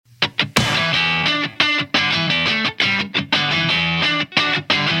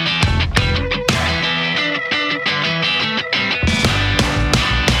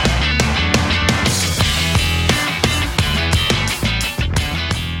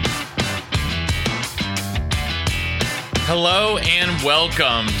Hello and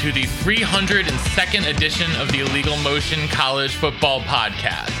welcome to the 302nd edition of the Illegal Motion College Football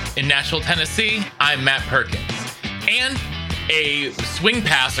Podcast. In Nashville, Tennessee, I'm Matt Perkins. And a swing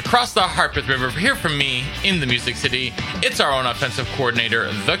pass across the Harpeth River here from me in the Music City, it's our own offensive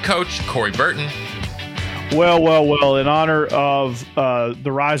coordinator, the coach, Corey Burton. Well. In honor of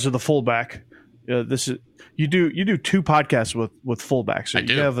the rise of the fullback, this is you do two podcasts with fullbacks. So I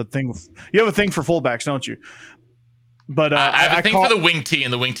do. You have a thing for fullbacks, don't you? But I have a thing for the wing tee,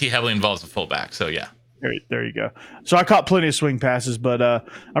 and the wing tee heavily involves a fullback. So yeah, there you go. So I caught plenty of swing passes, but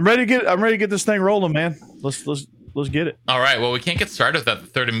I'm ready to get this thing rolling, man. Let's get it. All right. Well, we can't get started without the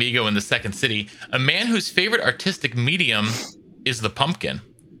third amigo in the second city, a man whose favorite artistic medium is the pumpkin.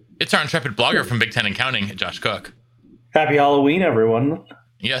 It's our intrepid blogger from Big Ten and Counting, Josh Cook. Happy Halloween, everyone.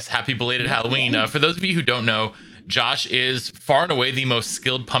 Yes, happy belated Halloween. For those of you who don't know, Josh is far and away the most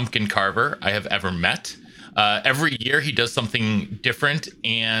skilled pumpkin carver I have ever met. Every year he does something different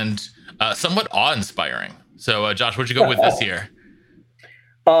and somewhat awe-inspiring. So, Josh, what'd you go with this year?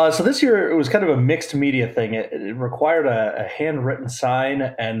 So this year it was kind of a mixed media thing. It required a handwritten sign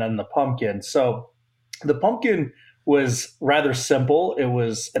and then the pumpkin. So the pumpkin was rather simple. It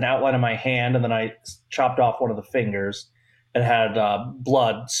was an outline of my hand, and then I chopped off one of the fingers and had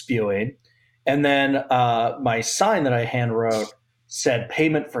blood spewing. And then my sign that I hand wrote said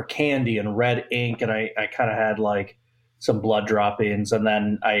payment for candy in red ink, and I kind of had like some blood droppings, and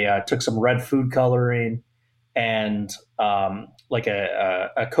then I took some red food coloring and like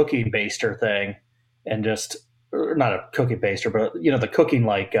a cookie baster thing, and just not a cookie baster, but the cooking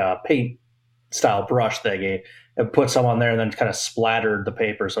like paint style brush thingy, and put some on there, and then kind of splattered the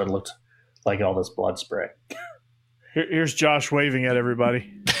paper so it looked like all this blood spray. Here's Josh waving at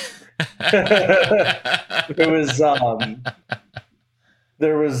everybody. It was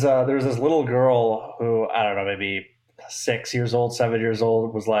there was this little girl who, I don't know, maybe 6 years old, 7 years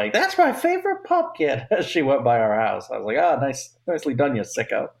old, was like, "That's my favorite pumpkin." As she went by our house, I was like, "Ah, nicely done, you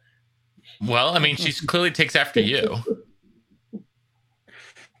sicko." Well, I mean, she clearly takes after you.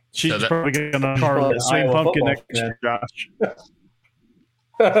 She's probably going to carve the same pumpkin next year, Josh.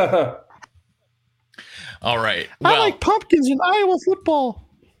 All right. Well, I like pumpkins in Iowa football.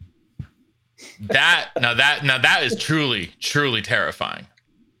 That is truly terrifying.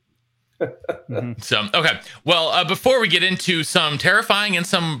 So, okay. Well, before we get into some terrifying and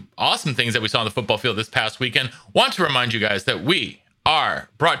some awesome things that we saw on the football field this past weekend, want to remind you guys that we are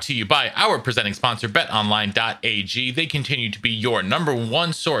brought to you by our presenting sponsor, betonline.ag. They continue to be your number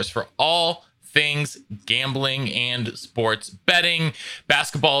one source for all things gambling and sports betting.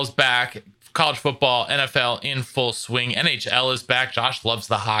 Basketball is back. College football, NFL in full swing. NHL is back. Josh loves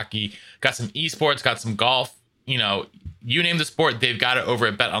the hockey. Got some esports, got some golf. You name the sport, they've got it over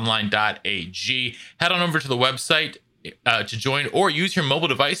at betonline.ag. Head on over to the website to join, or use your mobile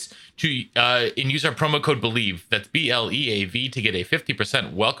device to and use our promo code BELIEVE. That's BLEAV to get a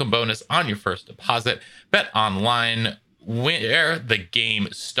 50% welcome bonus on your first deposit. BetOnline, where the game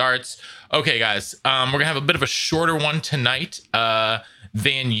starts. Okay, guys, we're gonna have a bit of a shorter one tonight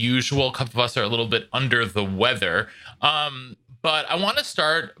than usual. A couple of us are a little bit under the weather, but I want to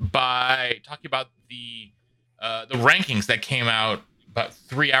start by talking about the rankings that came out about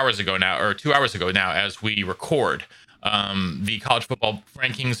 3 hours ago now, or 2 hours ago now, as we record. The college football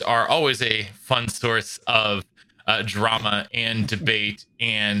rankings are always a fun source of drama and debate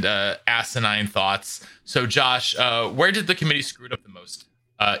and asinine thoughts. So, Josh, where did the committee screw it up the most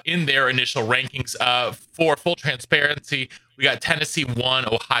in their initial rankings? For full transparency, we got Tennessee 1,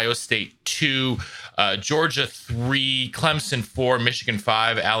 Ohio State 2, Georgia 3, Clemson 4, Michigan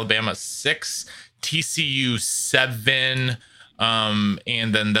 5, Alabama 6, TCU 7, and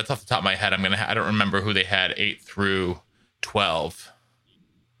then that's off the top of my head. I don't remember who they had 8 through 12.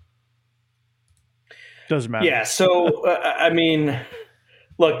 Doesn't matter. Yeah. So I mean,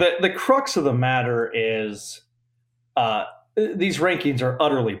 look, the crux of the matter is these rankings are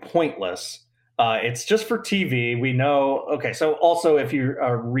utterly pointless. It's just for TV. We know. Okay. So also, if you're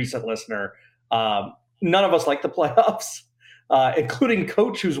a recent listener, none of us like the playoffs, including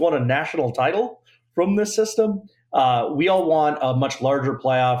Coach, who's won a national title from this system. We all want a much larger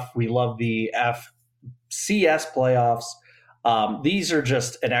playoff. We love the FCS playoffs. These are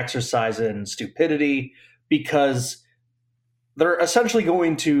just an exercise in stupidity, because they're essentially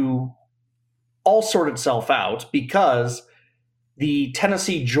going to all sort itself out, because the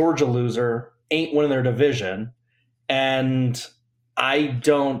Tennessee-Georgia loser ain't winning their division. And I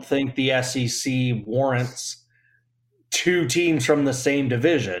don't think the SEC warrants two teams from the same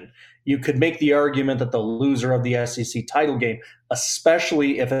division. You could make the argument that the loser of the SEC title game,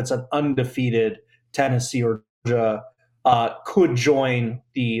 especially if it's an undefeated Tennessee or Georgia, could join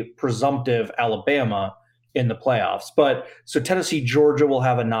the presumptive Alabama in the playoffs. But so Tennessee, Georgia will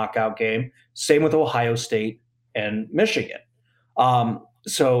have a knockout game. Same with Ohio State and Michigan.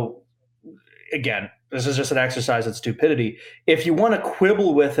 So again, this is just an exercise in stupidity. If you want to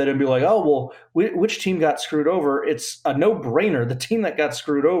quibble with it and be like, oh, well, which team got screwed over? It's a no-brainer. The team that got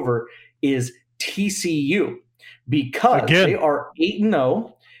screwed over is TCU because they are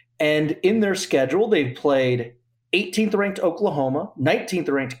 8-0, and in their schedule, they've played 18th ranked Oklahoma, 19th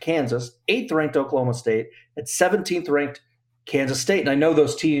ranked Kansas, 8th ranked Oklahoma State, and 17th ranked Kansas State. And I know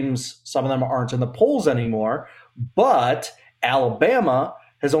those teams, some of them aren't in the polls anymore, but Alabama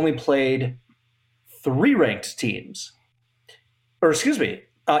has only played 3 ranked teams. Or excuse me,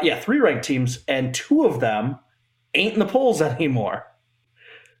 3 ranked teams, and 2 of them ain't in the polls anymore.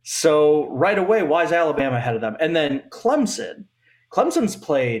 So right away, why is Alabama ahead of them? And then Clemson. Clemson's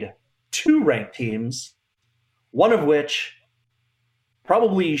played 2 ranked teams, one of which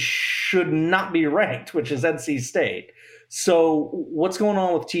probably should not be ranked, which is NC State. So what's going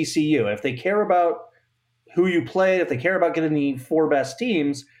on with TCU? If they care about who you play, if they care about getting the 4 best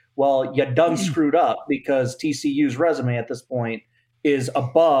teams, well, you done screwed up because TCU's resume at this point is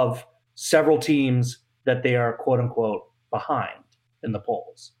above several teams that they are, quote unquote, behind in the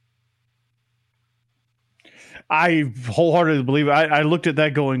polls. I wholeheartedly believe it. I looked at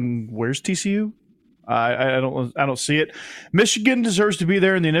that going, where's TCU? I don't see it. Michigan deserves to be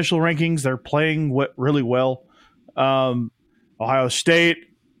there in the initial rankings. They're playing really well. Ohio State,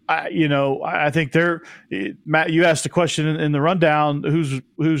 I think Matt, you asked a question in the rundown,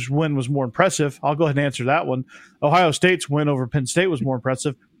 whose win was more impressive. I'll go ahead and answer that one. Ohio State's win over Penn State was more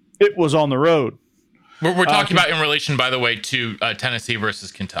impressive. It was on the road. We're talking about in relation, by the way, to Tennessee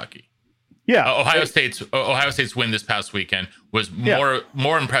versus Kentucky. Yeah, Ohio State's win this past weekend was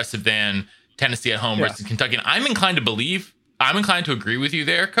more impressive than Tennessee at home versus Kentucky. And I'm inclined to agree with you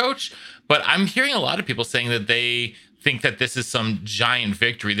there, Coach. But I'm hearing a lot of people saying that they think that this is some giant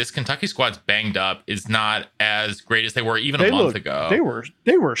victory. This Kentucky squad's banged up, is not as great as they were even a month ago.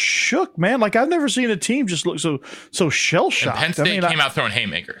 They were shook, man. Like I've never seen a team just look so shell shocked. Penn State came out throwing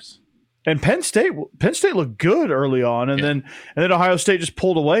haymakers. And Penn State looked good early on, and then Ohio State just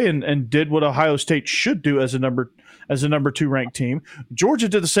pulled away and did what Ohio State should do as a number 2 ranked team. Georgia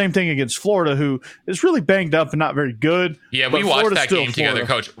did the same thing against Florida, who is really banged up and not very good. Yeah, we watched that game together,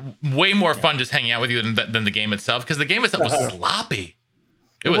 Coach. Way more fun just hanging out with you than the game itself, because the game itself was sloppy.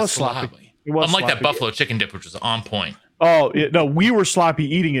 It was sloppy. Unlike that buffalo chicken dip, which was on point. Oh no, we were sloppy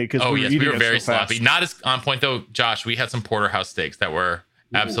eating it because we were very sloppy. Not as on point though, Josh. We had some porterhouse steaks that were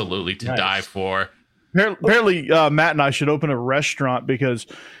absolutely to die for. Apparently, Matt and I should open a restaurant because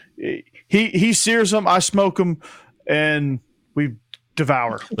he sears them, I smoke them, and we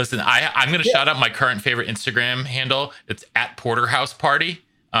devour. Listen, I'm going to shout out my current favorite Instagram handle. It's @PorterhouseParty.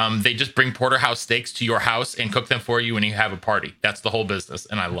 They just bring porterhouse steaks to your house and cook them for you when you have a party. That's the whole business,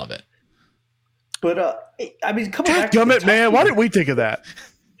 and I love it. But I mean, coming back to Kentucky, man, why didn't we think of that?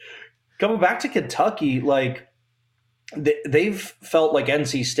 Coming back to Kentucky, like they've felt like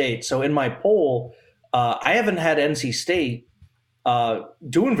NC State. So in my poll, I haven't had NC State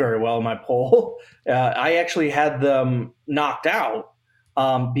doing very well in my poll. I actually had them knocked out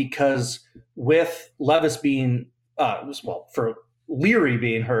because with Levis being for Leary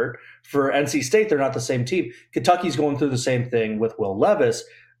being hurt, for NC State, they're not the same team. Kentucky's going through the same thing with Will Levis.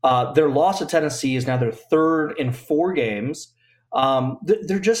 Their loss to Tennessee is now their 3rd in 4 games.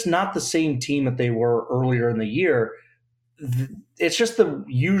 They're just not the same team that they were earlier in the year. It's just the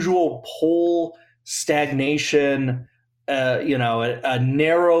usual poll stagnation. A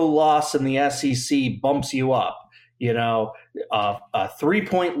narrow loss in the SEC bumps you up. A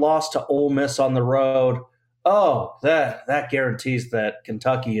 3-point loss to Ole Miss on the road. Oh, that guarantees that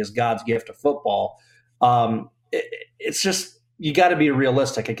Kentucky is God's gift to football. It's just, you got to be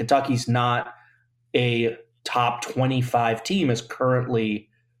realistic. And Kentucky's not a top 25 team as currently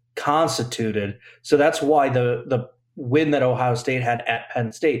constituted. So that's why the win that Ohio State had at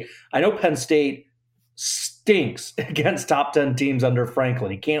Penn State. I know Penn State stinks against top 10 teams under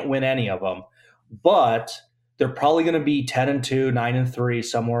Franklin. He can't win any of them, but they're probably going to be 10-2, 9-3,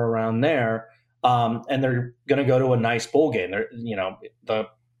 somewhere around there. And they're going to go to a nice bowl game. They're, the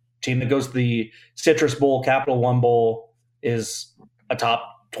team that goes to the Citrus Bowl, Capital One Bowl is a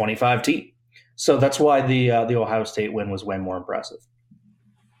top 25 team. So that's why the Ohio State win was way more impressive.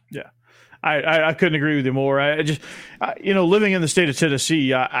 Yeah. I couldn't agree with you more. I just, living in the state of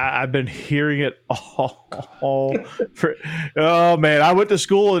Tennessee, I've been hearing it all oh man, I went to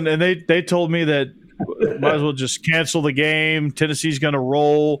school and they told me that might as well just cancel the game. Tennessee's going to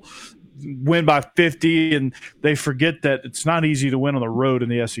roll. win by 50, and they forget that it's not easy to win on the road in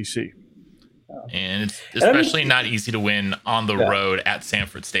the SEC. And it's especially not easy to win on the road at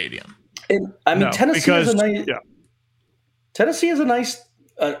Sanford Stadium. Tennessee is a nice,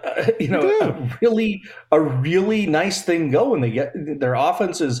 a really nice thing going. They get their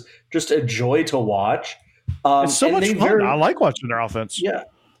offense is just a joy to watch. It's so much fun. I like watching their offense. Yeah,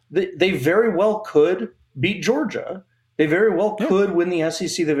 they very well could beat Georgia. They very well could win the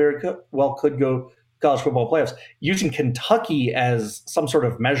SEC. They very well could go college football playoffs. Using Kentucky as some sort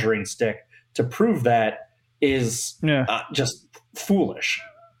of measuring stick to prove that is just foolish.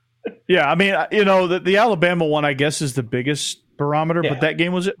 Yeah, I mean, the Alabama one, I guess, is the biggest barometer, but that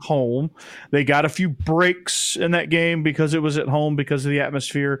game was at home. They got a few breaks in that game because it was at home because of the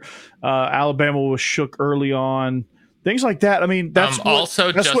atmosphere. Alabama was shook early on. Things like that. I mean, that's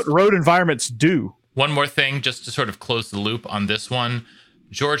what road environments do. One more thing, just to sort of close the loop on this one.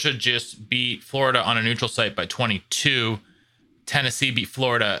 Georgia just beat Florida on a neutral site by 22. Tennessee beat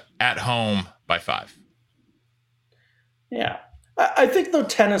Florida at home by 5. Yeah. I think, though,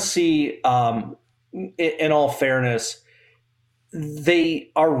 Tennessee, in all fairness,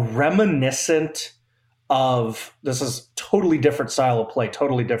 they are reminiscent of, this is totally different style of play,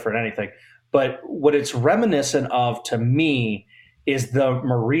 totally different anything. But what it's reminiscent of to me is the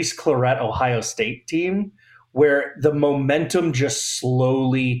Maurice Clarett Ohio State team, where the momentum just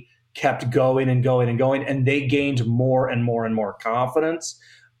slowly kept going and going and going, and they gained more and more and more confidence.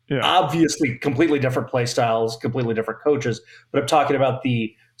 Yeah. Obviously, completely different play styles, completely different coaches, but I'm talking about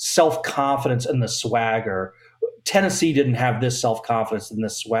the self-confidence and the swagger. Tennessee didn't have this self-confidence and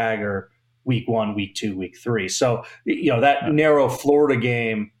this swagger week 1, week 2, week 3. So, that narrow Florida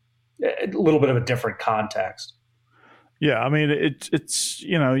game, a little bit of a different context. Yeah, I mean, it's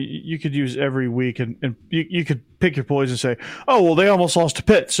you could use every week and you could pick your poison and say, oh, well, they almost lost to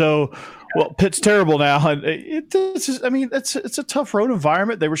Pitt, so Pitt's terrible now. And it's a tough road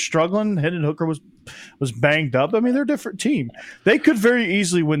environment. They were struggling. Hendon Hooker was banged up. I mean, they're a different team. They could very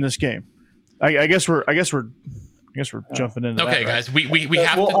easily win this game. I guess we're jumping into that. Okay, guys, we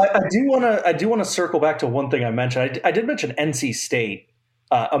have to. Well, I do want to circle back to one thing I mentioned. I did mention NC State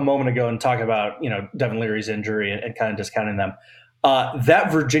a moment ago and talk about Devin Leary's injury and kind of discounting them. That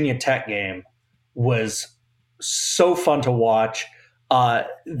Virginia Tech game was so fun to watch. I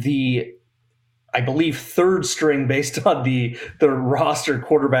believe third string based on the roster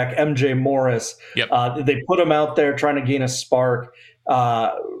quarterback MJ Morris. Yep. They put him out there trying to gain a spark.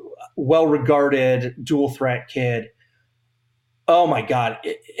 Well-regarded dual threat kid. Oh my God,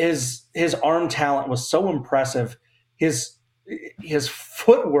 his arm talent was so impressive. His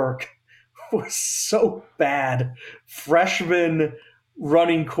footwork was so bad. Freshman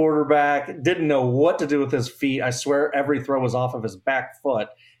running quarterback, didn't know what to do with his feet. I swear every throw was off of his back foot,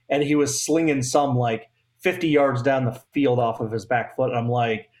 and he was slinging some 50 yards down the field off of his back foot. And I'm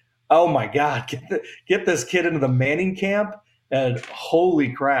like, oh my God, get this kid into the Manning camp, and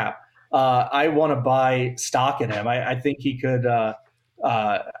holy crap. I want to buy stock in him. I think he could.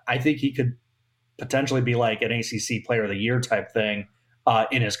 I think he could potentially be like an ACC Player of the Year type thing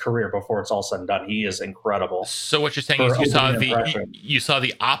in his career before it's all said and done. He is incredible. So what you're saying is you saw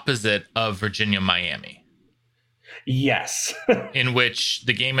the opposite of Virginia Miami. Yes, in which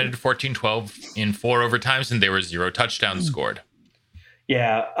the game ended 14-12 in 4 overtimes, and there were 0 touchdowns scored.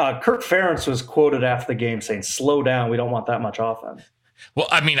 Yeah, Kirk Ferentz was quoted after the game saying, "Slow down. We don't want that much offense." Well,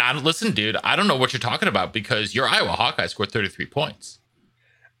 I mean, listen, dude, I don't know what you're talking about because your Iowa Hawkeyes scored 33 points.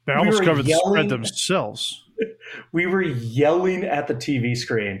 They almost covered the spread themselves. We were yelling at the TV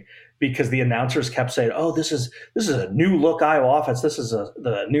screen because the announcers kept saying, "Oh, this is a new look Iowa offense. This is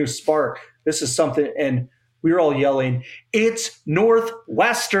the new spark. This is something." And we were all yelling, "It's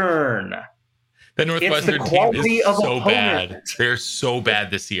Northwestern." The Northwestern team is so bad. They're so bad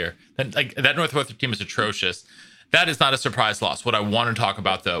this year. That Northwestern team is atrocious. That is not a surprise loss. What I want to talk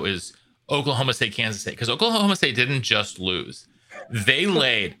about, though, is Oklahoma State, Kansas State. Because Oklahoma State didn't just lose. They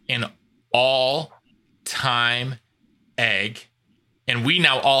laid an all-time egg. And we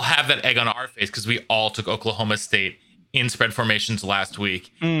now all have that egg on our face because we all took Oklahoma State in spread formations last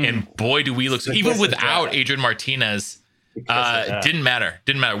week. And boy, do we look... Even without Adrian Martinez, didn't matter.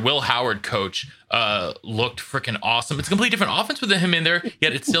 Will Howard, coach, looked freaking awesome. It's a completely different offense with him in there,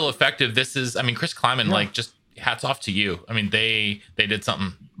 yet it's still effective. This is... I mean, Chris Kleiman, just... hats off to you. I mean, they did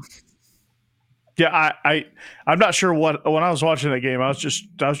something. Yeah, I'm not sure what, when I was watching that game, I was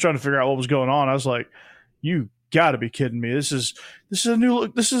trying to figure out what was going on. I was like, you got to be kidding me. This is a new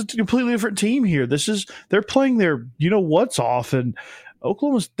look. This is a completely different team here. They're playing their, what's off. And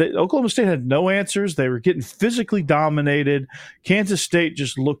Oklahoma State had no answers. They were getting physically dominated. Kansas State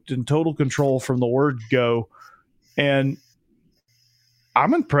just looked in total control from the word go. And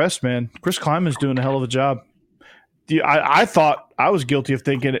I'm impressed, man. Chris Kleiman's doing a hell of a job. I thought I was guilty of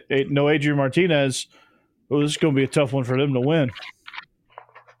thinking no Adrian Martinez. Well, this is going to be a tough one for them to win.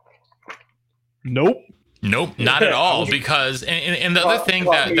 Nope, not at all. Because and the other thing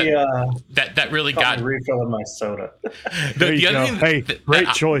that really got me refilling my soda. the other thing, hey, great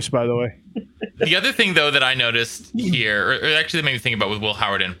choice, by the way. The other thing, though, that I noticed here, or actually that made me think about with Will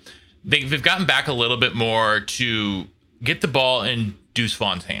Howard, and they've gotten back a little bit more to get the ball in Deuce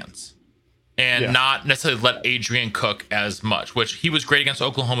Vaughn's hands and not necessarily let Adrian cook as much, which he was great against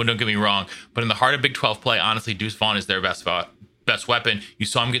Oklahoma, don't get me wrong. But in the heart of Big 12 play, honestly, Deuce Vaughn is their best weapon. You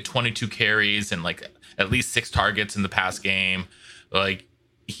saw him get 22 carries and like at least 6 targets in the past game. Like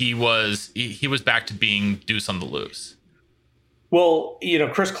he was back to being Deuce on the loose. Well,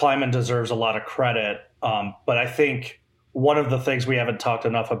 Chris Kleiman deserves a lot of credit, but I think one of the things we haven't talked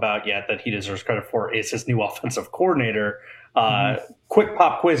enough about yet that he deserves credit for is his new offensive coordinator. Quick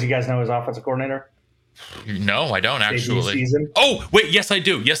pop quiz. You guys know his offensive coordinator? No, I don't actually. Oh, wait. Yes, I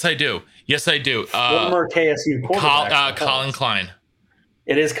do. Former KSU quarterback. Colin Klein.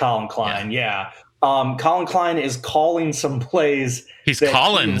 It is Colin Klein. Yeah. Colin Klein is calling some plays. He's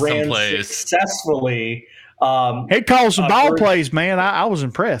calling some plays successfully. He calls some ball plays, man. I was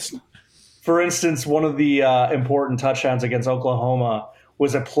impressed. For instance, one of the important touchdowns against Oklahoma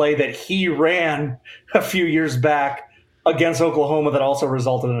was a play that he ran a few years back against Oklahoma that also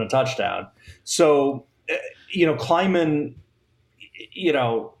resulted in a touchdown. So, Kleiman,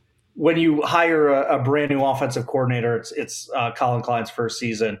 when you hire a brand new offensive coordinator, it's Colin Klein's first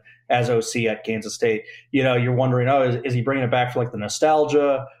season as OC at Kansas State. You're wondering, is he bringing it back for like the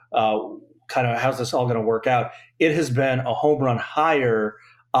nostalgia? Kind of how's this all going to work out? It has been a home run hire.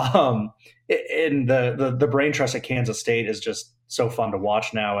 And the brain trust at Kansas State is just so fun to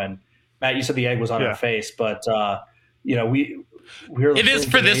watch now. And Matt, you said the egg was on her face, but it is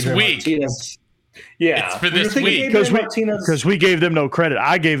for this week. Martinez. Yeah, it's for this week because we gave them no credit.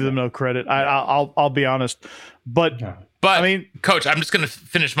 I gave them no credit. I'll be honest, but I mean, Coach, I'm just going to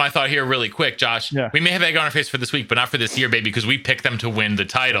finish my thought here really quick, Josh. Yeah. We may have egg on our face for this week, but not for this year, baby, because we picked them to win the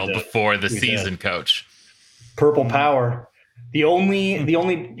title before the season, Coach. Purple power. The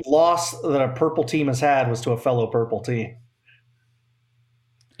only loss that a purple team has had was to a fellow purple team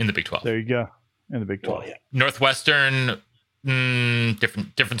in the Big 12. There you go. In the Big 12. Well, yeah. Northwestern,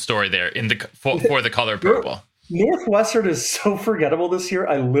 different story there in the for the color purple. Northwestern is so forgettable this year.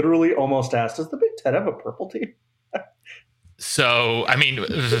 I literally almost asked, does the Big 10 have a purple team? So, I mean,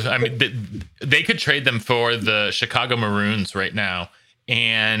 they could trade them for the Chicago Maroons right now,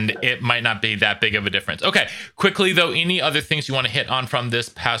 and it might not be that big of a difference. Okay, quickly, though, any other things you want to hit on from this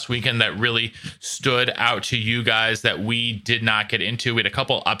past weekend that really stood out to you guys that we did not get into? We had a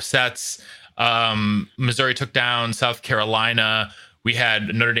couple upsets. Missouri took down South Carolina. We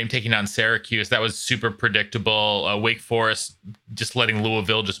had Notre Dame taking down Syracuse. That was super predictable. Wake Forest just letting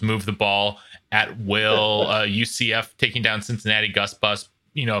Louisville just move the ball at will. UCF taking down Cincinnati. Gus Bus,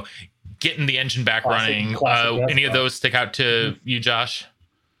 getting the engine back running. Any of those stick out to you, Josh?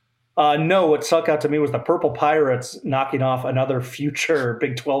 No, what stuck out to me was the Purple Pirates knocking off another future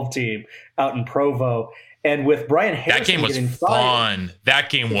Big 12 team out in Provo. And with Brian Harrison, that game was fun.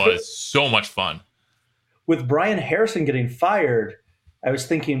 That game was so much fun. With Brian Harrison getting fired, I was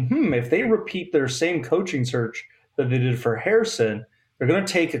thinking, if they repeat their same coaching search that they did for Harrison, they're going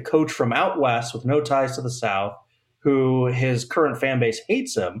to take a coach from out west with no ties to the South, who his current fan base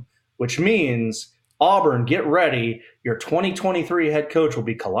hates him, which means Auburn, get ready. Your 2023 head coach will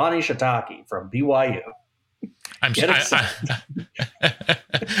be Kalani Shiitake from BYU. I'm sure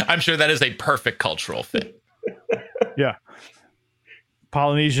that is a perfect cultural fit. Yeah.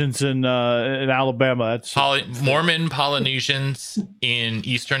 Polynesians in Alabama. That's Mormon Polynesians in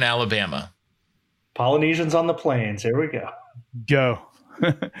eastern Alabama. Polynesians on the plains. Here we go.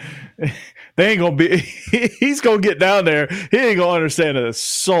 They ain't gonna be. He's gonna get down there. He ain't gonna understand a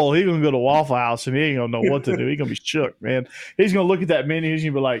soul. He's gonna go to Waffle House and he ain't gonna know what to do. He's gonna be shook, man. He's gonna look at that menu. He's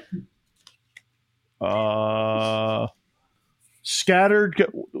gonna be like, scattered.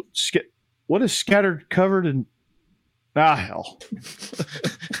 What is scattered, covered in? Hell.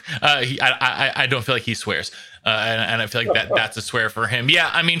 I don't feel like he swears, and I feel like that's a swear for him. Yeah,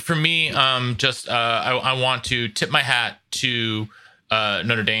 I mean, for me, I want to tip my hat to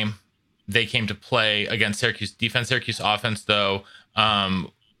Notre Dame. They came to play against Syracuse defense. Syracuse offense, though,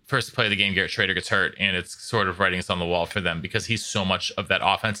 first play of the game, Garrett Schrader gets hurt, and it's sort of writing us on the wall for them because he's so much of that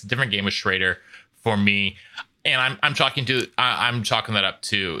offense. Different game with Schrader for me. And I'm chalking that up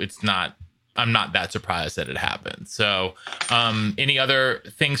to it's not. I'm not that surprised that it happened. So, any other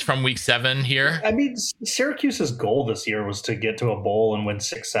things from week 7 here? I mean, Syracuse's goal this year was to get to a bowl and win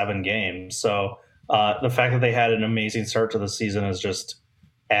 6-7 games. So the fact that they had an amazing start to the season has just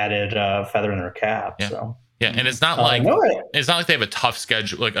added feather in their cap. Yeah. So. Yeah, and it's not like they have a tough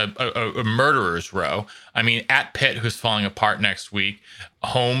schedule, like a murderer's row. I mean, at Pitt, who's falling apart next week,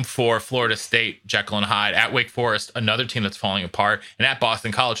 home for Florida State, Jekyll and Hyde, at Wake Forest, another team that's falling apart, and at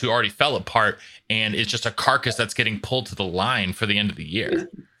Boston College, who already fell apart, and it's just a carcass that's getting pulled to the line for the end of the year.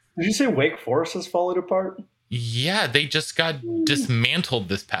 Did you say Wake Forest has fallen apart? Yeah, they just got dismantled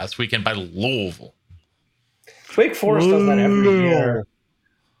this past weekend by Louisville. Wake Forest does that every year.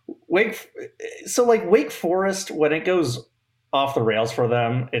 Wake Forest, when it goes off the rails for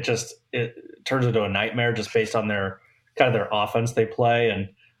them, it turns into a nightmare just based on their offense they play. And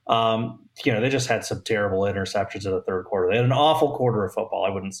they just had some terrible interceptions in the third quarter. They had an awful quarter of football. I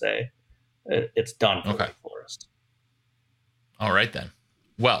wouldn't say it's done for Wake Forest. All right then.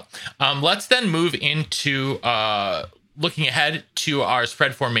 Well, let's then move into looking ahead to our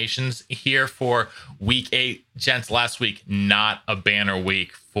spread formations here for week 8. Gents, last week, not a banner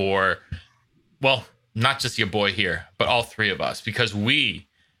week for, well, not just your boy here, but all three of us, because we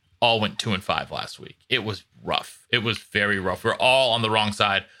all went 2-5 last week. It was rough. It was very rough. We're all on the wrong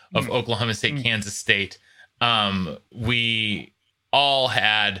side of Oklahoma State, Kansas State. We all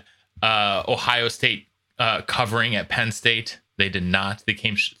had Ohio State covering at Penn State. They did not. They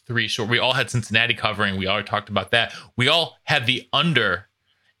came 3 short. We all had Cincinnati covering. We already talked about that. We all had the under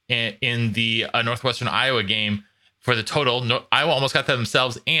in the Northwestern Iowa game for the total. Iowa almost got that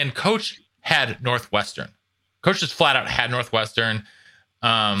themselves, and Coach had Northwestern. Coach just flat out had Northwestern.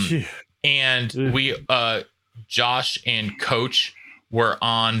 And we, Josh and Coach were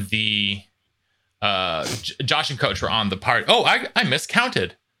on the, Josh and Coach were on the party. Oh, I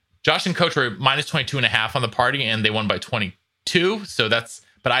miscounted. Josh and Coach were minus 22.5 on the party, and they won by 22. So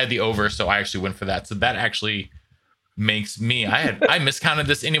but I had the over, so I actually went for that. So that actually makes me, I miscounted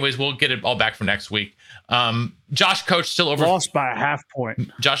this. Anyways, we'll get it all back for next week. Josh, Coach still over. Lost by a half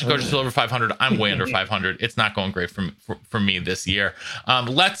point. Josh and Coach is still over 500. I'm way under 500. It's not going great for me this year.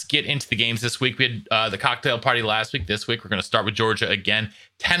 Let's get into the games this week. We had the cocktail party last week. This week, we're going to start with Georgia again.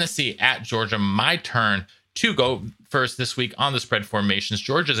 Tennessee at Georgia. My turn to go first this week on the spread formations.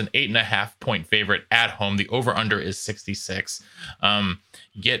 Georgia's an 8.5 point favorite at home. The over under is 66.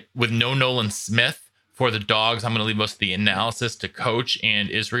 Get with no Nolan Smith for the Dogs. I'm going to leave most of the analysis to Coach and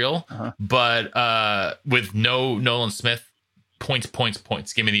Israel, but with no Nolan Smith,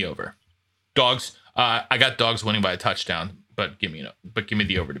 points. Give me the over. Dogs. I got Dogs winning by a touchdown, but give me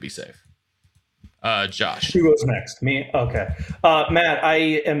the over to be safe. Josh, who goes next? Me. Okay, Matt. I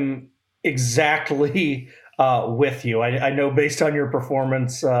am exactly with you. I know based on your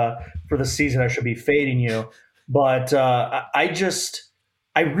performance for the season, I should be fading you, but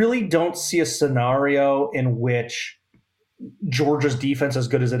I really don't see a scenario in which Georgia's defense, as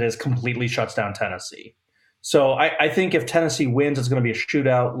good as it is, completely shuts down Tennessee. So I think if Tennessee wins, it's going to be a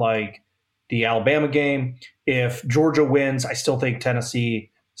shootout like the Alabama game. If Georgia wins, I still think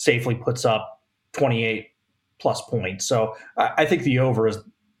Tennessee safely puts up 28 plus points. So I think the over is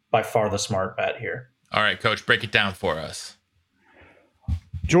by far the smart bet here. All right, Coach, break it down for us.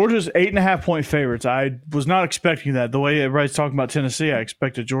 Georgia's 8.5 point favorites. I was not expecting that. The way everybody's talking about Tennessee, I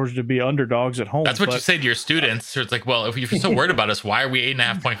expected Georgia to be underdogs at home. That's what you say to your students. So it's like, well, if you're so worried about us, why are we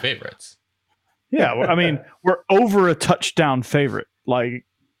 8.5 point favorites? Yeah, I mean, we're over a touchdown favorite. Like,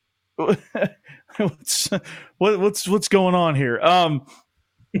 what's going on here?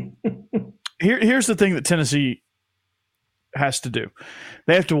 Here's the thing that Tennessee has to do.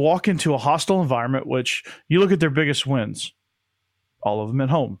 They have to walk into a hostile environment, which you look at their biggest wins. All of them at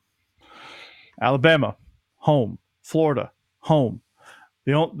home. Alabama, home. Florida, home.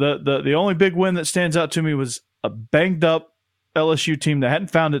 The only big win that stands out to me was a banged up LSU team that hadn't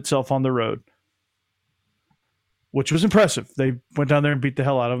found itself on the road, which was impressive. They went down there and beat the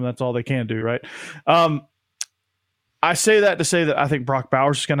hell out of them. That's all they can do, right? I say that to say that I think Brock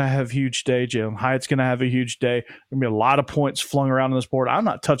Bowers is going to have a huge day. Jalen Hyatt's going to have a huge day. There's going to be a lot of points flung around on this board. I'm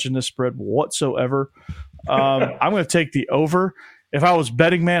not touching this spread whatsoever. I'm going to take the over. If I was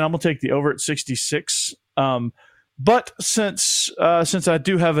betting man, I'm going to take the over at 66. But since I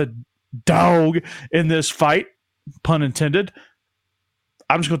do have a dog in this fight, pun intended,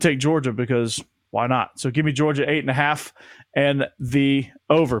 I'm just going to take Georgia because why not? So give me Georgia 8.5 and the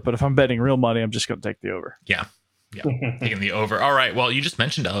over. But if I'm betting real money, I'm just going to take the over. Yeah, taking the over. All right. Well, you just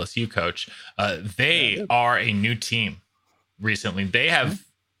mentioned LSU, Coach. They are a new team recently. They have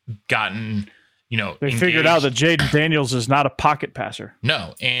gotten they figured out that Jaden Daniels is not a pocket passer.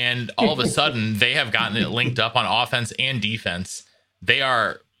 No. And all of a sudden they have gotten it linked up on offense and defense. They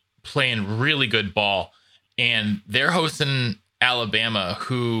are playing really good ball, and they're hosting Alabama,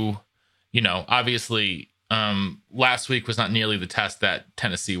 who, obviously last week was not nearly the test that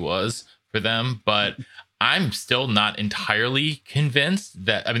Tennessee was for them, but I'm still not entirely convinced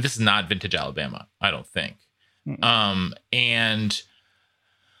that, this is not vintage Alabama, I don't think. And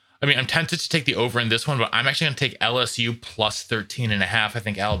I'm tempted to take the over in this one, but I'm actually going to take LSU plus 13.5. I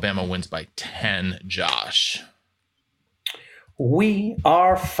think Alabama wins by 10, Josh. We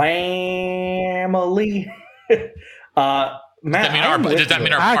are family. Matt, does that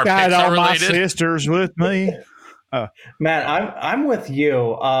mean our I got picks all are my related? sisters with me. Matt, I'm with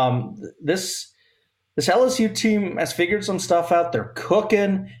you. This LSU team has figured some stuff out. They're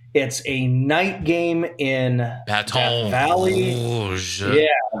cooking. It's a night game in Death Valley. Yeah,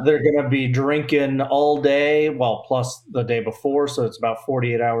 they're going to be drinking all day, plus the day before, so it's about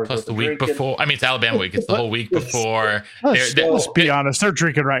 48 hours. Plus the week before. It's Alabama week. It's the whole week before. Let's be honest. They're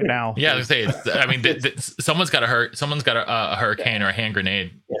drinking right now. Yeah, I was going to say, someone's got a hurricane or a hand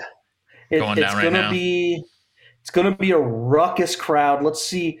grenade going down right now. It's going to be a ruckus crowd. Let's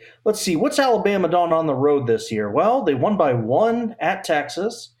see. What's Alabama done on the road this year? Well, they won by 1 at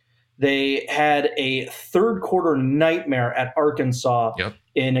Texas. They had a third quarter nightmare at Arkansas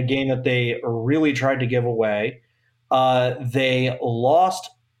in a game that they really tried to give away. They lost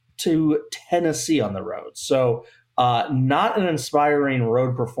to Tennessee on the road. So not an inspiring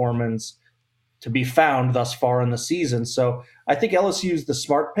road performance to be found thus far in the season. So I think LSU is the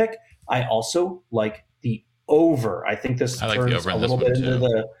smart pick. I also like the over. I think this turns a little bit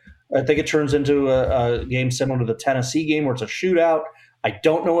into I think it turns into a game similar to the Tennessee game where it's a shootout. I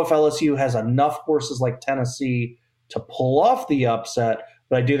don't know if LSU has enough horses like Tennessee to pull off the upset,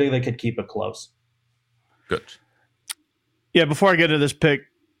 but I do think they could keep it close. Good. Yeah, before I get into this pick,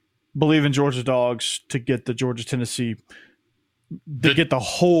 believe in Georgia Dogs to get the Georgia-Tennessee, to get the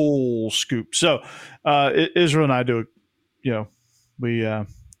whole scoop. So Israel and I do it,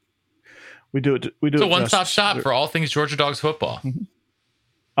 we do it. It's a one-stop shop for all things Georgia Dogs football. Mm-hmm.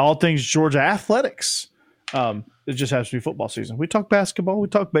 All things Georgia athletics. It just has to be football season. We talk basketball. We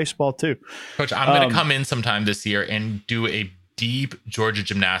talk baseball too. Coach, I'm going to come in sometime this year and do a deep Georgia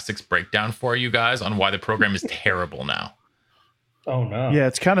gymnastics breakdown for you guys on why the program is terrible now. Oh no! Yeah,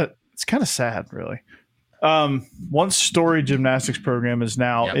 it's kind of sad, really. One story gymnastics program is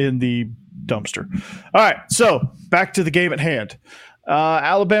now in the dumpster. All right, so back to the game at hand.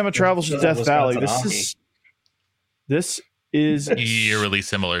 Alabama travels to Death Valley. This is eerily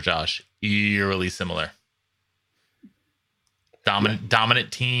similar, Josh. Eerily similar.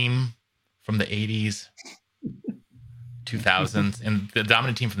 Dominant team from the 80s, 2000s, and the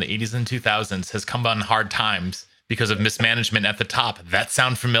dominant team from the 80s and 2000s has come on hard times because of mismanagement at the top. That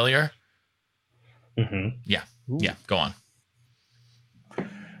sound familiar? Mm-hmm. Yeah. Yeah. Go on.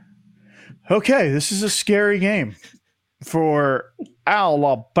 Okay, this is a scary game for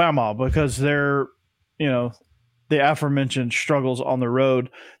Alabama because they're, the aforementioned struggles on the road.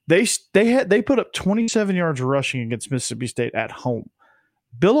 They put up 27 yards rushing against Mississippi State at home.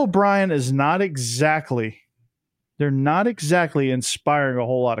 Bill O'Brien is not exactly inspiring a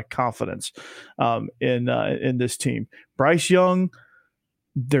whole lot of confidence in this team. Bryce Young,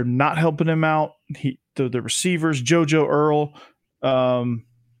 they're not helping him out. The receivers, JoJo Earl, I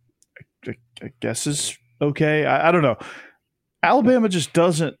guess is okay. I don't know. Alabama just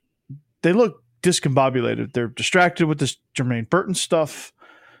doesn't. They look discombobulated. They're distracted with this Jermaine Burton stuff.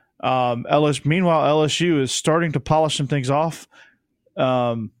 Meanwhile, LSU is starting to polish some things off.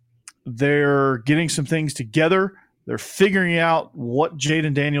 They're getting some things together. They're figuring out what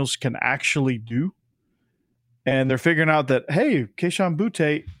Jaden Daniels can actually do. And they're figuring out that, hey, Kayshon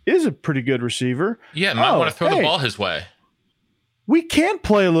Boutte is a pretty good receiver. Yeah, might want to throw the ball his way. We can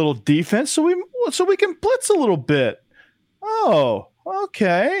play a little defense, so we can blitz a little bit. Oh,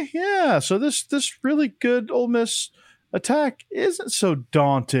 okay, yeah. So this really good Ole Miss attack isn't so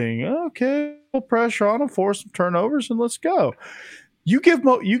daunting. Okay, we'll pressure on them, force some turnovers, and let's go. You give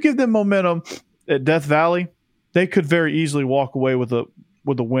them momentum at Death Valley, they could very easily walk away with a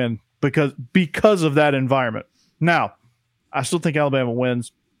win because of that environment. Now, I still think Alabama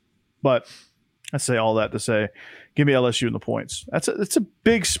wins, but I say all that to say, give me LSU in the points. It's a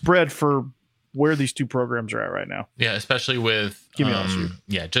big spread for where these two programs are at right now. Yeah, especially with give me LSU.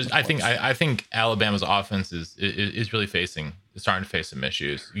 Yeah, just I think Alabama's offense is really starting to face some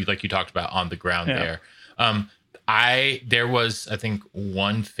issues. You talked about on the ground there. There was, I think,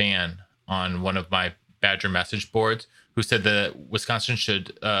 one fan on one of my Badger message boards who said that Wisconsin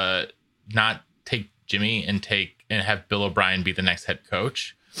should not take Jimmy and have Bill O'Brien be the next head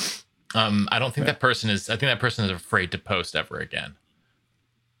coach. I don't think that person is. I think that person is afraid to post ever again.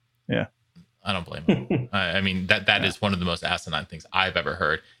 Yeah, I don't blame him. I mean that is one of the most asinine things I've ever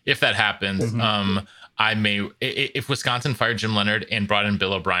heard. If that happens, I may. If Wisconsin fired Jim Leonhard and brought in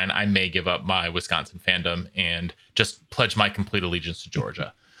Bill O'Brien, I may give up my Wisconsin fandom and just pledge my complete allegiance to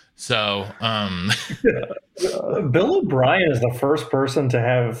Georgia. So, Bill O'Brien is the first person to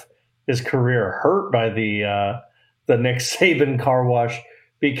have his career hurt by the Nick Saban car wash,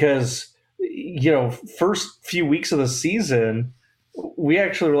 because first few weeks of the season, we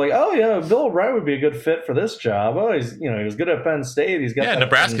actually were like, oh yeah, Bill O'Brien would be a good fit for this job. Oh, he was good at Penn State. He's got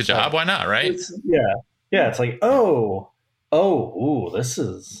Nebraska job. Why not? Right? It's like this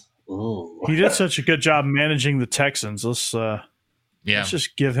is. Ooh. He did such a good job managing the Texans. Let's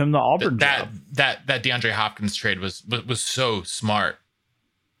just give him the Auburn job. That DeAndre Hopkins trade was so smart.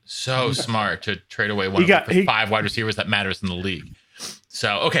 So smart to trade away one of the 5 wide receivers that matters in the league.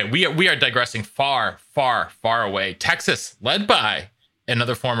 So, okay, we are digressing far, far, far away. Texas, led by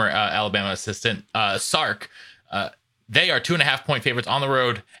another former Alabama assistant, Sark. They are 2.5-point favorites on the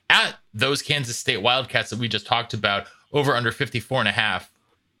road at those Kansas State Wildcats that we just talked about, over under 54.5.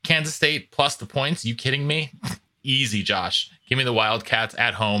 Kansas State plus the points. You kidding me? Easy, Josh. Give me the Wildcats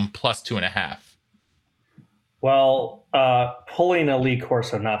at home plus 2.5. Well, pulling a Lee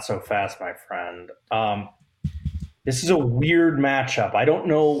Corso not so fast, my friend. This is a weird matchup. I don't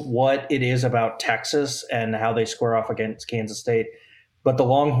know what it is about Texas and how they square off against Kansas State, but the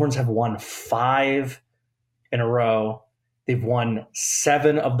Longhorns have won 5 in a row. They've won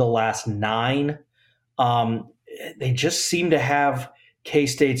 7 of the last 9. They just seem to have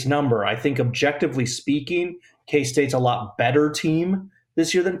K-State's number. I think objectively speaking, K-State's a lot better team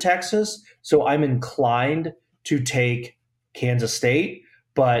this year than Texas, so I'm inclined to take Kansas State.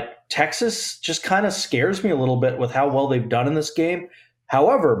 But Texas just kind of scares me a little bit with how well they've done in this game.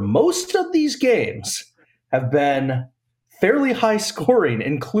 However, most of these games have been fairly high scoring,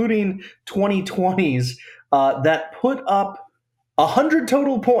 including 2020s that put up 100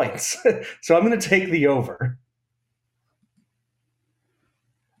 total points. So I'm going to take the over.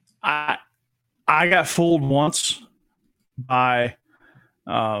 I got fooled once by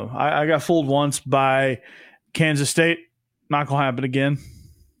Kansas State. Not gonna happen again.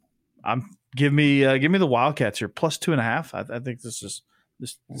 Give me the Wildcats here plus 2.5. I think this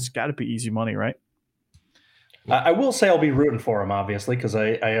got to be easy money, right? I will say I'll be rooting for them, obviously, because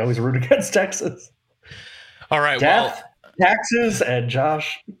I always root against Texas. All right, taxes, and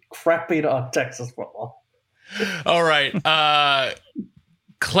Josh crapping on Texas football. All right,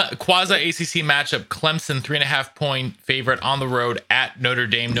 quasi ACC matchup: Clemson 3.5-point favorite on the road at Notre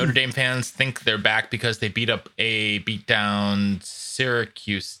Dame. Notre Dame fans think they're back because they beat down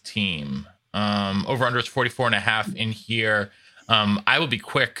Syracuse team. Over under is 44.5 in here. I will be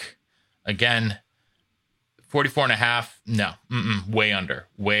quick again. 44.5. No, way under.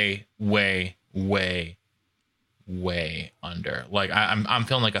 Way under. Like I'm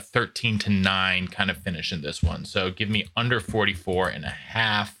feeling like a 13-9 kind of finish in this one. So give me under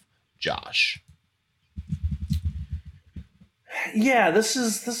 44.5, Josh. Yeah, this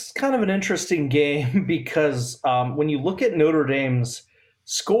is kind of an interesting game because when you look at Notre Dame's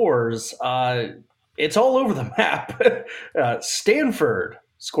scores, it's all over the map. Stanford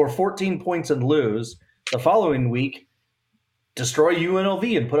score 14 points and lose. The following week, destroy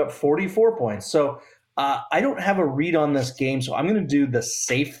UNLV and put up 44 points. So I don't have a read on this game, so I'm going to do the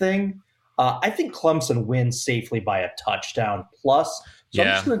safe thing. I think Clemson wins safely by a touchdown plus. So I'm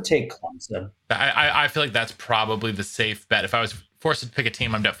just going to take Clemson. I feel like that's probably the safe bet. If I was forced to pick a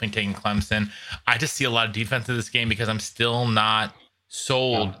team, I'm definitely taking Clemson. I just see a lot of defense in this game because I'm still not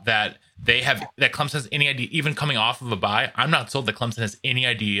sold that Clemson has any idea, even coming off of a bye. I'm not sold that Clemson has any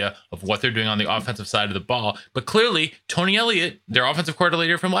idea of what they're doing on the offensive side of the ball. But clearly, Tony Elliott, their offensive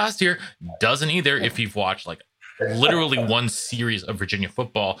coordinator from last year, doesn't either. If you've watched like literally one series of Virginia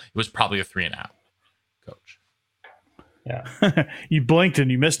football, it was probably a 3-and-out coach. Yeah, you blinked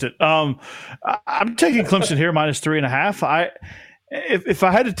and you missed it. I'm taking Clemson here minus 3.5. If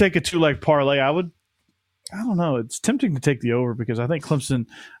I had to take a 2-leg parlay, I don't know. It's tempting to take the over because I think Clemson's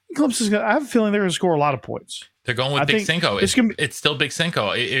gonna. I have a feeling they're going to score a lot of points. They're going with Big Cinco. It's still Big Cinco.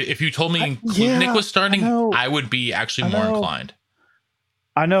 If you told me Nick was starting, I would be actually more inclined.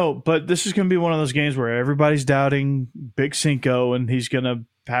 I know, but this is going to be one of those games where everybody's doubting Big Cinco, and he's going to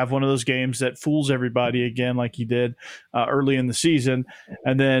have one of those games that fools everybody again, like he did early in the season,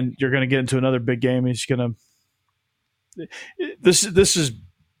 and then you're going to get into another big game. He's going to. This is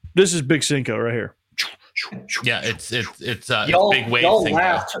Big Cinco right here. Yeah, it's big wave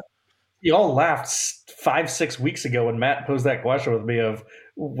Cinco. y'all laughed 5-6 weeks ago when Matt posed that question with me of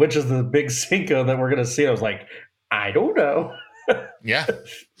which is the big Cinco that we're going to see. I was like, I don't know. Yeah.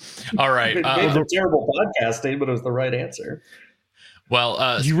 All right. It made a terrible podcasting, but it was the right answer.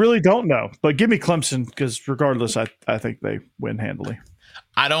 Well, you really don't know, but give me Clemson because regardless, I think they win handily.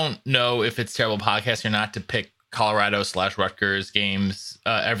 I don't know if it's terrible podcast or not to pick Colorado/Rutgers games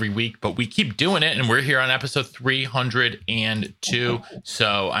every week, but we keep doing it, and we're here on episode 302.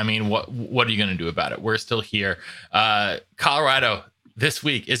 So, I mean, what are you going to do about it? We're still here. Colorado this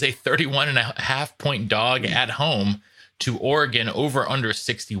week is a 31.5 point dog at home to Oregon, over under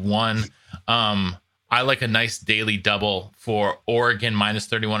 61. I like a nice daily double for Oregon minus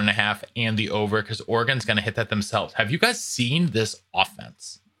 31.5 and the over, because Oregon's going to hit that themselves. Have you guys seen this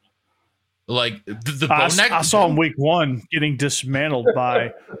offense? Like I saw in week 1 getting dismantled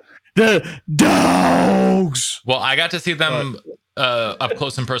by the dogs. Well, I got to see them up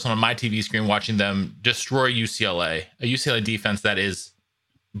close and personal on my TV screen, watching them destroy UCLA, a UCLA defense that is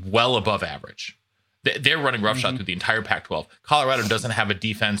well above average. They're running roughshod through the entire Pac-12. Colorado doesn't have a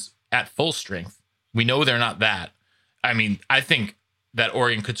defense at full strength. We know they're not that. I mean, I think that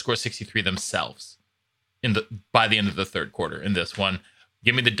Oregon could score 63 themselves by the end of the third quarter in this one.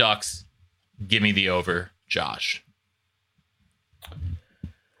 Give me the Ducks. Give me the over, Josh.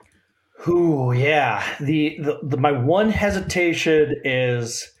 Ooh, yeah. The my one hesitation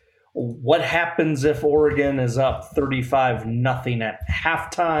is what happens if Oregon is up 35-0 at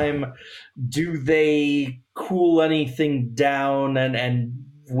halftime? Do they cool anything down and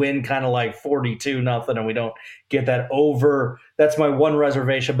win kind of like 42-0 and we don't get that over? That's my one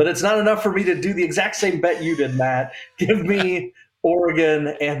reservation, but it's not enough for me to do the exact same bet you did, Matt. Give me Oregon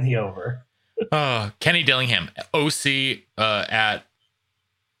and the over. Kenny Dillingham, OC at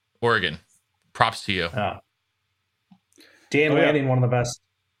Oregon. Props to you. Dan Lanning, one of the best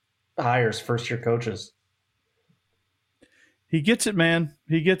hires, first-year coaches. He gets it, man.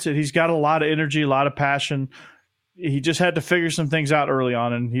 He gets it. He's got a lot of energy, a lot of passion. He just had to figure some things out early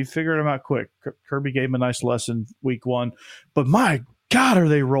on, and he figured them out quick. Kirby gave him a nice lesson week 1. But my God, are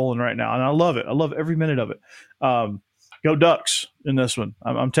they rolling right now? And I love it. I love every minute of it. Go Ducks in this one.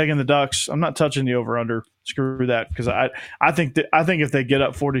 I'm taking the Ducks. I'm not touching the over/under. Screw that, because I think if they get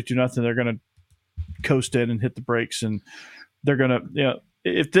up 42-0, they're going to coast in and hit the brakes, and they're going to,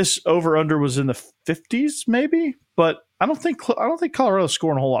 if this over/under was in the 50s, maybe, but I don't think Colorado's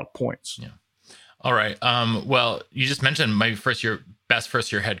scoring a whole lot of points. Yeah. All right. Well, you just mentioned my best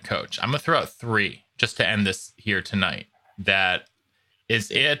first year head coach. I'm gonna throw out 3 just to end this here tonight. That is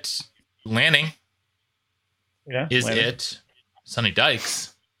it. Lanning. Yeah. Is Lanning. it Sonny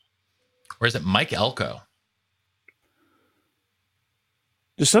Dykes, or is it Mike Elko?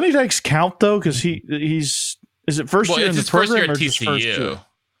 Does Sonny Dykes count though? Because is it first year in the program or just first year?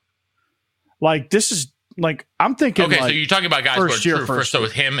 Like this is like I'm thinking. Okay, like so you're talking about guys first who are year, true first. So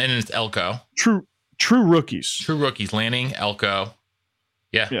with him and it's Elko. True rookies. True rookies. Lanning, Elko.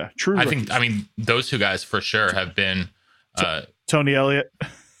 Yeah. True. I rookies. think those 2 guys for sure have been Tony Elliott.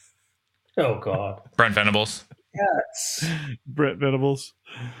 Oh God. Brent Venables. Yes. Brent Venables.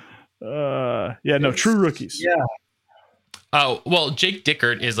 True rookies. Yeah. Oh, well, Jake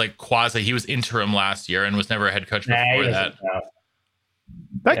Dickert is like quasi. He was interim last year and was never a head coach before that.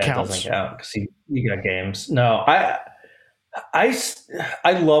 That counts. It doesn't count because he got games. No, I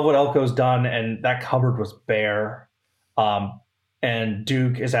love what Elko's done, and that cupboard was bare. And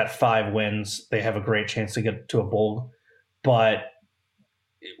Duke is at 5 wins. They have a great chance to get to a bowl. But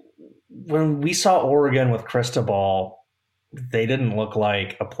when we saw Oregon with Cristobal, they didn't look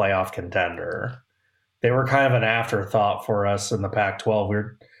like a playoff contender. They were kind of an afterthought for us in the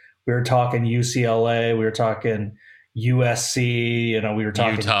Pac-12. We were talking UCLA, we were talking USC, we were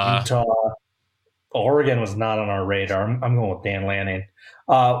talking Utah. Oregon was not on our radar. I'm going with Dan Lanning.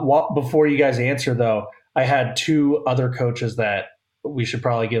 Before you guys answer, though, I had 2 other coaches that we should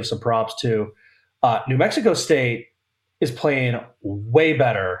probably give some props to. New Mexico State is playing way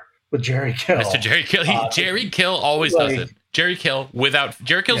better with Jerry Kill. Mr. Jerry Kill. Jerry Kill always does it. Jerry Kill's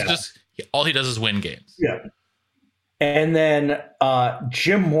just all he does is win games. Yeah. And then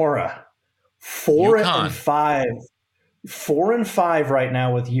Jim Mora, 4-5 right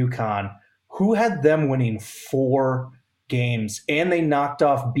now with UConn. Who had them winning 4 games? And they knocked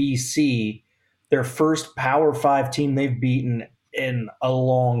off BC, their first Power 5 team they've beaten in a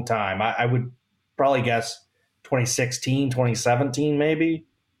long time. I would probably guess 2016, 2017, maybe.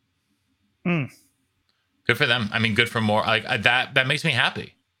 Good for them. I mean, good for more. Like that makes me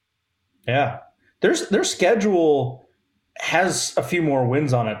happy. Yeah. Their schedule has a few more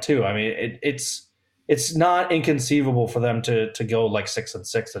wins on it too. I mean, it's it's not inconceivable for them to go like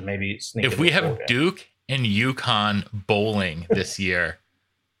 6-6 and maybe sneak. If we have Duke and UConn bowling this year,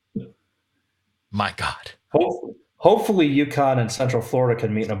 my God. Hopefully UConn and Central Florida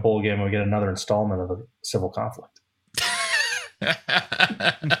can meet in a bowl game and we get another installment of a civil conflict.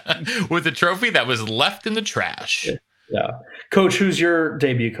 With a trophy that was left in the trash. Yeah. Coach, who's your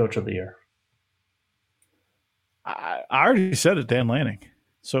debut coach of the year? I already said it, Dan Lanning,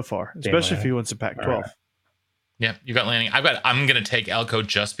 so far, especially if he wins the Pac-12. Right. Yeah, you got Lanning. I'm going to take Elko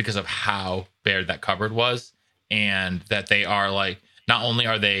just because of how bare that cupboard was, and that they are like, not only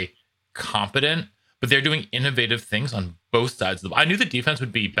are they competent, but they're doing innovative things on both sides of the ball. I knew the defense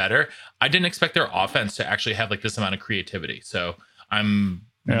would be better. I didn't expect their offense to actually have like this amount of creativity. So I'm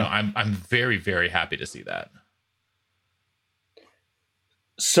very, very happy to see that.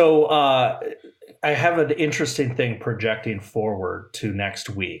 So I have an interesting thing projecting forward to next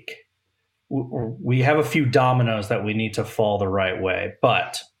week. We have a few dominoes that we need to fall the right way,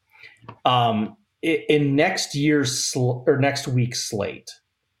 but in next week's slate,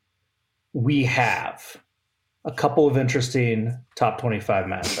 we have a couple of interesting top 25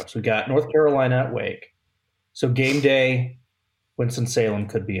 matchups. We got North Carolina at Wake, so game day, Winston-Salem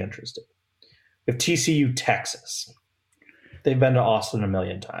could be interesting. We have TCU, Texas. They've been to Austin a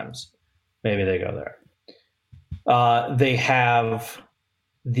million times. Maybe they go there. They have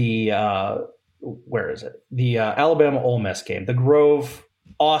the the Alabama Ole Miss game. The Grove,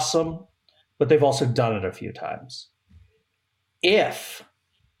 awesome, but they've also done it a few times. If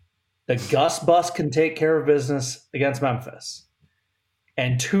the Gus Bus can take care of business against Memphis,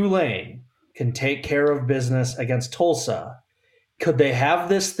 and Tulane can take care of business against Tulsa, could they have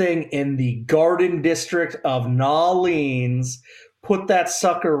this thing in the Garden District of Nolens, put that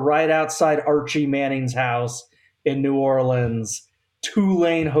sucker right outside Archie Manning's house in New Orleans,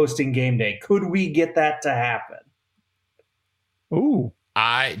 Tulane hosting game day? Could we get that to happen? Ooh.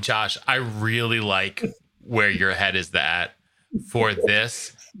 Josh, I really like where your head is at for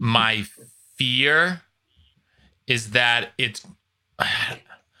this. My fear is that it's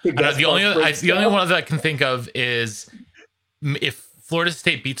the only one that I can think of is if Florida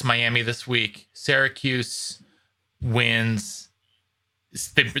State beats Miami this week, Syracuse wins.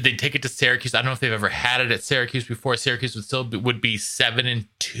 They take it to Syracuse. I don't know if they've ever had it at Syracuse before. Syracuse would be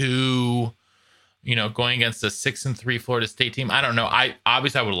 7-2, going against a 6-3 Florida State team. I don't know. I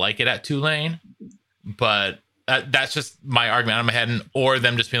would like it at Tulane, but that's just my argument out of my head. Or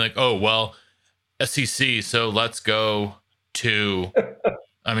them just being like, oh, well, SEC, so let's go to,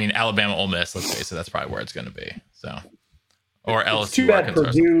 Alabama, Ole Miss. Let's face it, that's probably where it's going to be. So, or LSU. It's too bad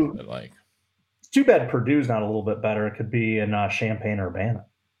Arkansas, Purdue. It's too bad Purdue's not a little bit better. It could be in Champaign or Urbana.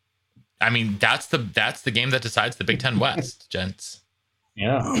 That's the game that decides the Big Ten West, gents.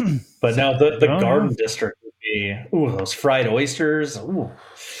 Yeah, but now the Garden District would be those fried oysters. Ooh.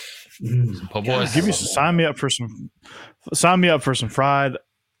 Po' boys. Sign me up for some fried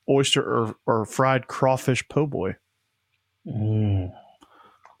oyster or fried crawfish po' boy.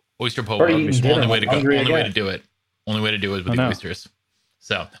 Oyster po' boy is the only way to go. Only way to do it. Only way to do it with the oysters.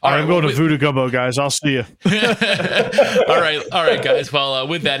 So, all right, I'm going to Voodoo Gumbo, guys. I'll see you. All right, guys. Well,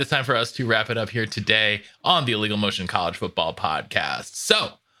 with that, it's time for us to wrap it up here today on the Illegal Motion College Football Podcast.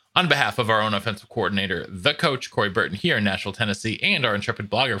 So, on behalf of our own offensive coordinator, the coach, Corey Burton, here in Nashville, Tennessee, and our intrepid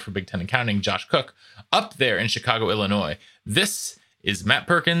blogger for Big Ten Accounting, Josh Cook, up there in Chicago, Illinois, this is Matt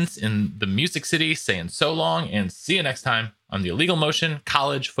Perkins in the Music City saying so long, and see you next time on the Illegal Motion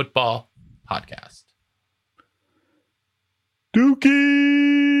College Football Podcast. Dookies!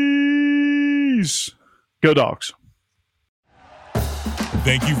 Go Dogs.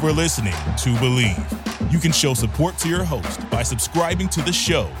 Thank you for listening to Believe. You can show support to your host by subscribing to the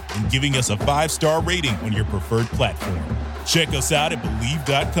show and giving us a 5-star rating on your preferred platform. Check us out at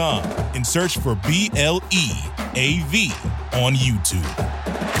Believe.com and search for BLEAV on YouTube.